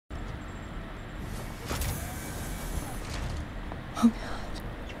Oh god.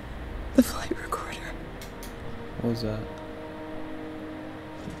 The flight recorder. What was that?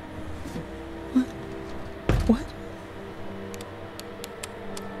 What? What?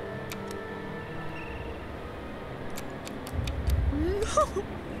 No!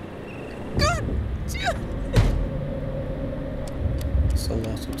 God damn it! So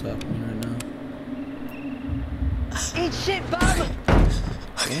lost what's happening right now. Eat shit, bum!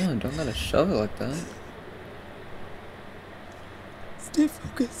 Damn, don't gotta shove it like that. Stay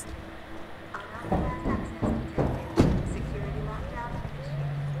focused.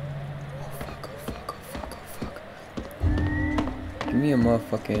 Give me a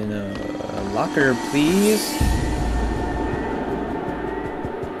motherfucking locker, please.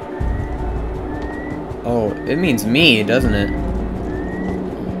 Oh, it means me, doesn't it?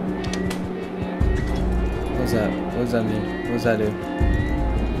 What's that? What does that mean? What does that do?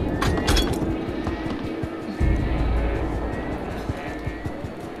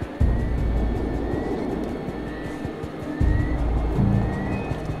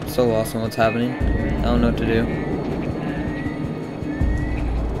 So lost on what's happening. I don't know what to do.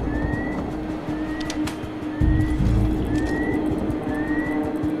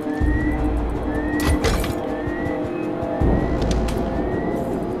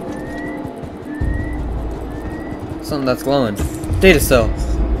 Something that's glowing. Data cell.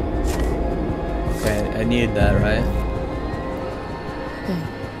 Okay, I needed that, right? Okay.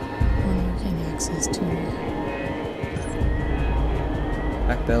 Only gain access to me.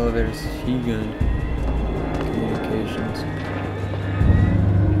 Hack the elevators. He gun. Communications.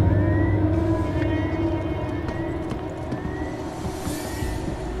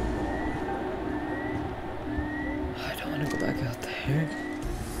 I don't want to go back out there.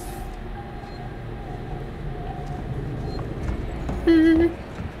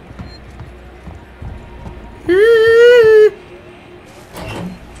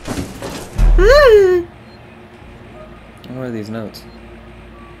 What are these notes?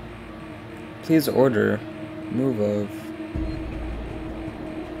 Please order move of.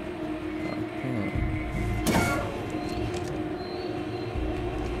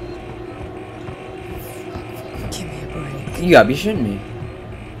 Give me a break. You gotta be shitting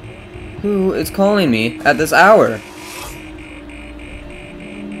me. Who is calling me at this hour?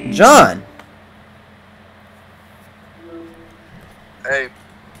 John! Hey,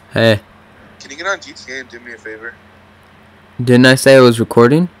 Hey, can you get on GTA and do me a favor? didn't I say I was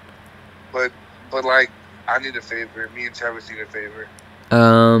recording? But like, I need a favor. Me and Travis need a favor.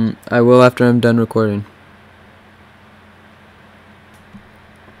 I will after I'm done recording.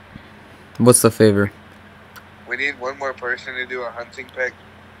 What's the favor? We need one more person to do a hunting pack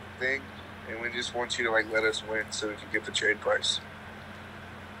thing, and we just want you to like let us win so we can get the trade price.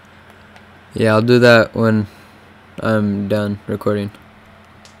 Yeah, I'll do that when I'm done recording.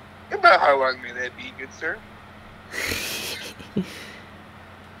 About how long may that be, good sir?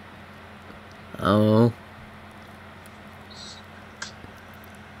 Oh,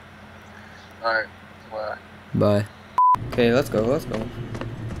 Alright, well, bye. Okay, let's go, let's go.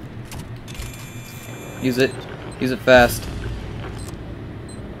 Use it fast.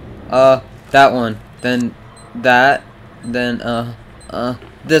 That one, then that, then,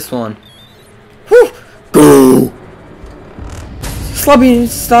 this one. Whew! Go!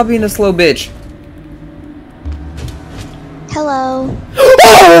 Stop being a slow bitch. Hello.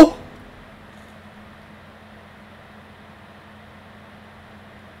 Oh!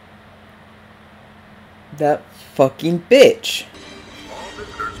 That fucking bitch. All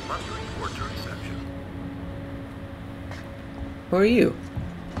visitors must report to reception. Who are you?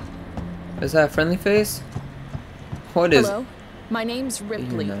 Is that a friendly face? What is? Hello? My name's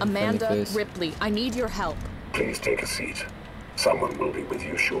Ripley. You're not a friendly Amanda face. Ripley. I need your help. Please take a seat. Someone will be with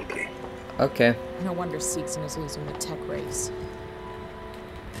you shortly. Okay. No wonder Seegson is losing the tech race.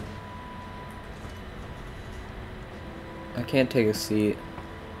 I can't take a seat.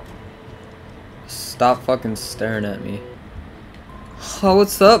 Stop fucking staring at me. Oh,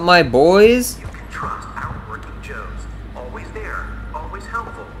 what's up, my boys? You can trust our working Joes. Always there, always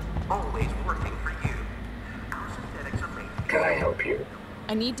helpful, always working for you. Our synthetics are made. Can I help you?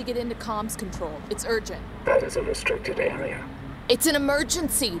 I need to get into comms control. It's urgent. That is a restricted area. It's an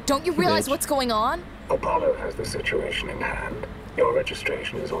emergency. Don't you realize Bitch. what's going on? Apollo has the situation in hand. Your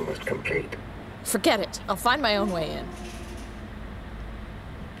registration is almost complete. Forget it. I'll find my own way in.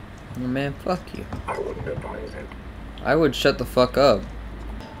 Oh, man, fuck you. I wouldn't advise it. I would shut the fuck up.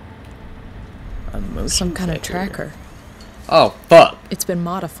 A motion Some kind of detector. tracker. Oh, fuck. It's been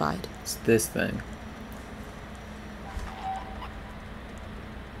modified. It's this thing.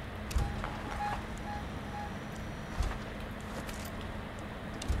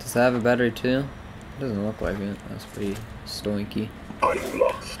 Does that have a battery too? It doesn't look like it. That's pretty stoinky. I'm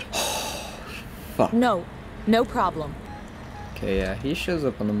lost. Fuck. No, no problem. Okay, yeah, he shows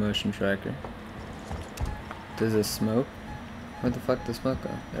up on the motion tracker. Does it smoke? Where the fuck does smoke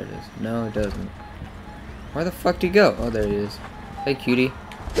go? There it is. No, it doesn't. Where the fuck did he go? Oh, there he is. Hey, cutie.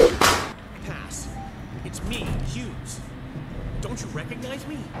 Pass. It's me, Hughes. Don't you recognize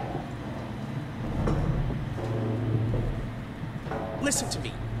me? Listen to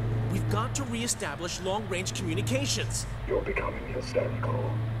me. We've got to re-establish long-range communications. You're becoming hysterical.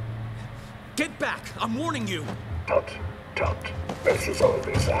 Get back! I'm warning you! Tut, tut. Let's resolve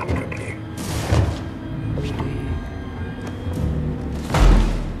this amicably.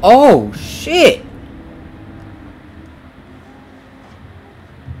 Oh, shit!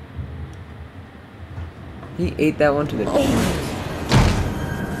 He ate that one to the cheese.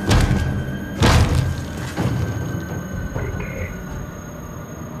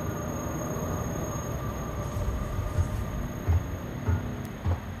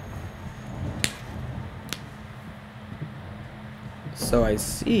 So I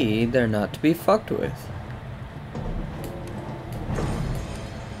see they're not to be fucked with.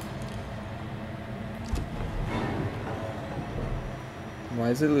 Why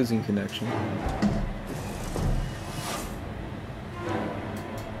is it losing connection?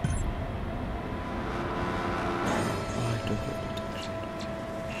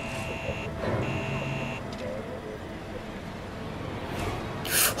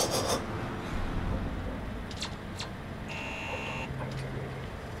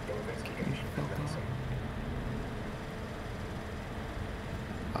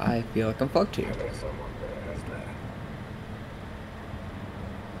 I feel like I'm fucked here.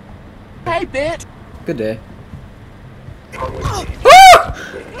 Hey, bitch! Good day.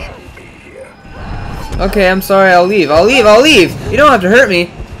 Okay, I'm sorry, I'll leave. I'll leave! You don't have to hurt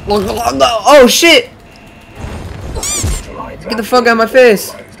me! Oh shit! Get the fuck out of my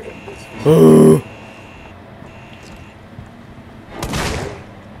face!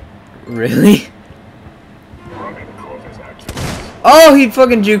 Really? Oh, he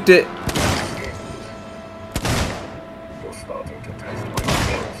fucking juked it!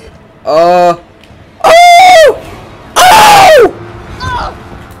 Oh!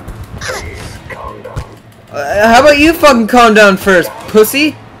 How about you fucking calm down first,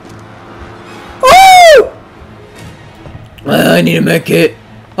 pussy? Woo! I need a med kit.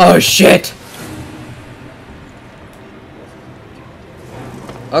 Oh shit!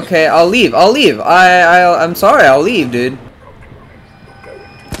 Okay, I'll leave. I'm sorry, I'll leave, dude.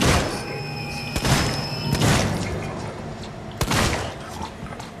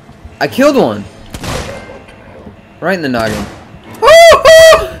 I killed one. Right in the noggin.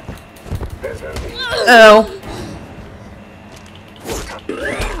 Ow.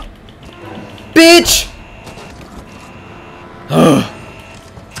 Bitch!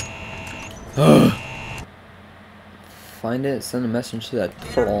 Find it, send a message to that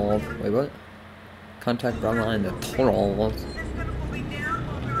troll. Wait, what? Contact Brownline the trolls.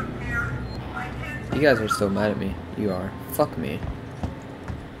 You guys are so mad at me. You are. Fuck me.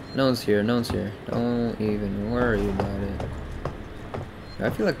 No one's here, no one's here. Don't even worry about it. I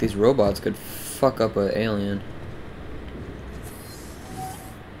feel like these robots could fuck up an alien.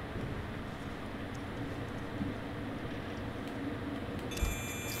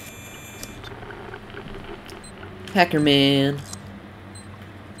 Hacker man.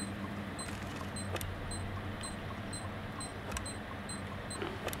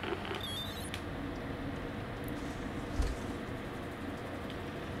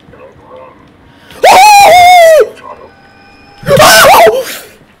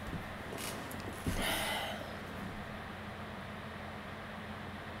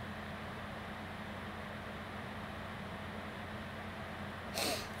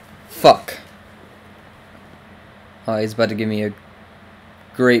 Fuck. Oh, he's about to give me a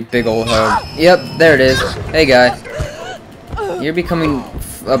great big old hug. Yep, there it is. Hey, guy. You're becoming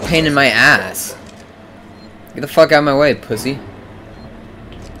a pain in my ass. Get the fuck out of my way, pussy.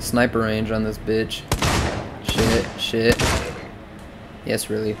 Sniper range on this bitch. Shit. Yes,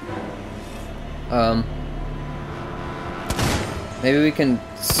 really. Maybe we can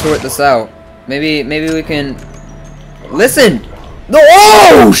sort this out. Maybe we can... Listen! No!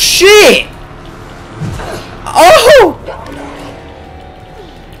 Oh, shit! Oh!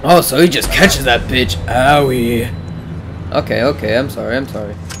 Oh, so he just catches that bitch. Owie. Okay, I'm sorry.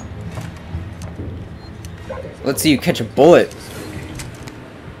 Let's see you catch a bullet.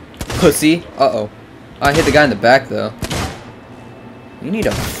 Pussy. Uh-oh. I hit the guy in the back, though. You need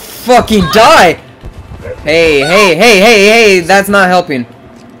to fucking die! Hey, that's not helping.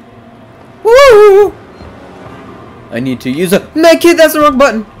 Woo! I need to use a medkit. That's the wrong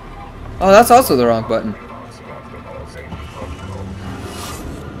button. Oh, that's also the wrong button.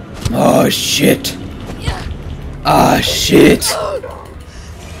 Oh shit. Ah shit.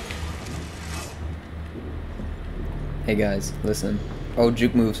 Hey guys, listen. Oh,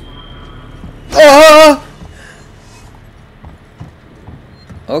 juke moves. Ah!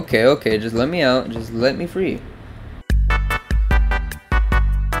 Okay, okay, just let me out. Just let me free.